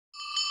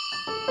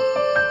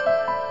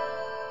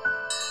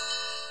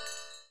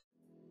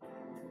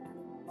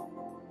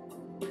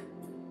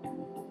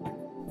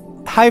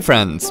Hi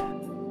friends!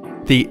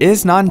 The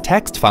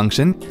ISNONTEXT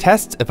function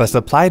tests if a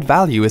supplied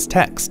value is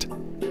text.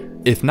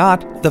 If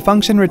not, the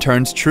function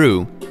returns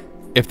true.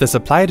 If the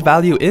supplied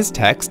value is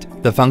text,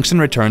 the function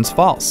returns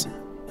false.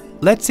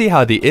 Let's see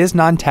how the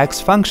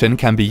ISNONTEXT function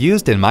can be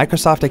used in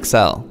Microsoft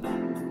Excel.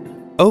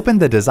 Open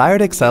the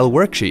desired Excel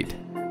worksheet.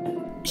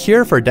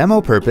 Here for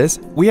demo purpose,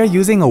 we are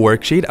using a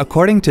worksheet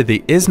according to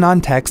the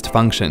ISNONTEXT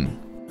function.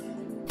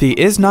 The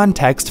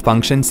ISNONTEXT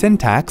function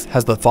syntax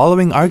has the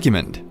following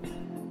argument.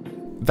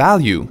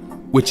 Value,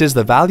 which is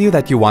the value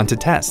that you want to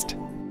test.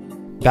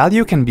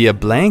 Value can be a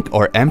blank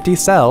or empty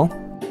cell,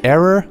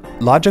 error,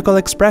 logical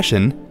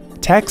expression,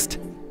 text,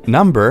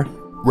 number,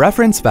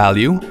 reference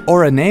value,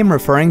 or a name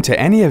referring to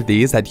any of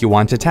these that you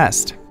want to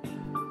test.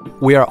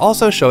 We are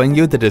also showing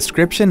you the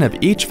description of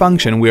each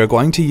function we are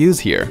going to use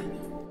here.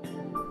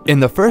 In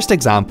the first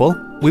example,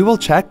 we will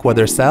check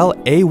whether cell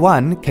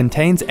A1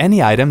 contains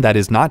any item that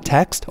is not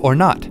text or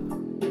not.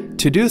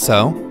 To do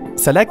so,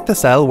 select the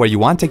cell where you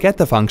want to get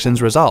the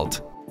function's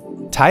result.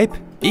 Type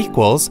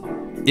equals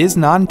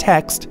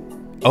ISNONTEXT,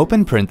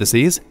 open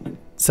parentheses,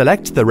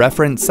 select the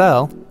reference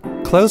cell,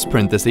 close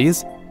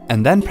parentheses,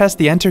 and then press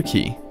the Enter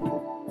key.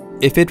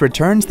 If it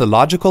returns the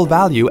logical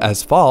value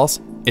as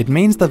false, it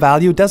means the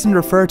value doesn't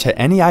refer to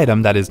any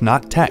item that is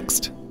not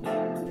text.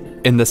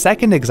 In the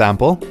second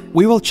example,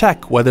 we will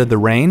check whether the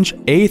range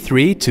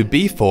A3 to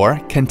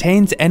B4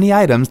 contains any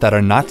items that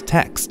are not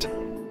text.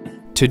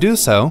 To do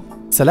so,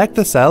 select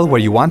the cell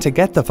where you want to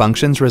get the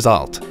function's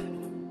result.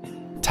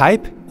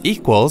 Type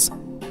equals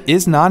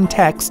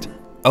ISNONTEXT,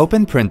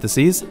 open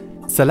parentheses,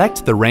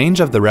 select the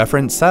range of the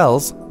reference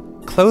cells,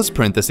 close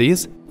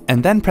parentheses,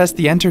 and then press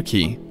the Enter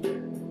key.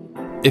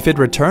 If it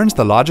returns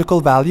the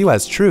logical value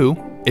as true,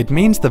 it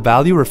means the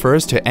value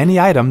refers to any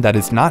item that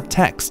is not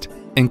text,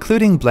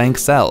 including blank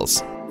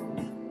cells.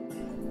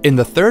 In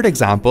the third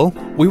example,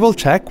 we will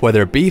check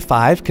whether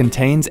B5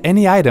 contains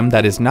any item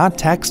that is not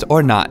text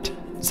or not,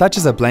 such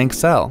as a blank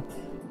cell.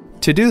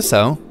 To do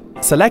so,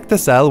 select the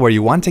cell where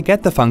you want to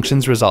get the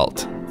function's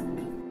result.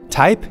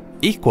 Type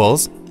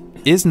equals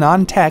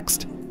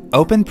ISNONTEXT,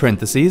 open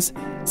parentheses,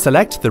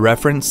 select the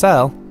reference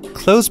cell,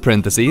 close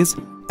parentheses,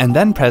 and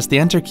then press the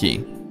Enter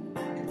key.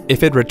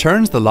 If it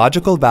returns the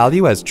logical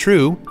value as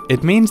true,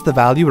 it means the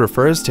value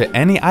refers to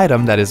any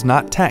item that is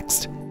not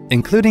text,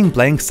 including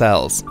blank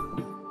cells.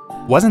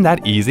 Wasn't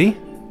that easy?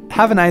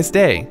 Have a nice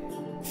day!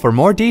 For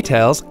more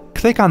details,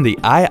 click on the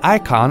eye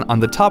icon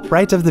on the top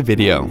right of the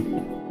video.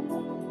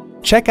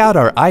 Check out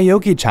our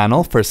iYogi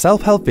channel for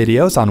self-help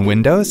videos on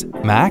Windows,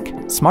 Mac,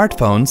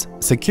 smartphones,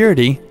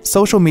 security,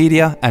 social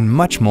media, and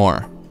much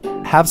more.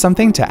 Have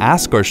something to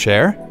ask or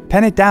share?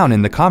 Pen it down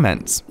in the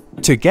comments.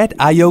 To get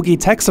iYogi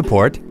tech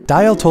support,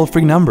 dial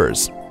toll-free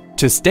numbers.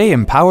 To stay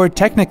empowered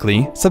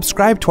technically,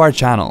 subscribe to our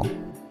channel.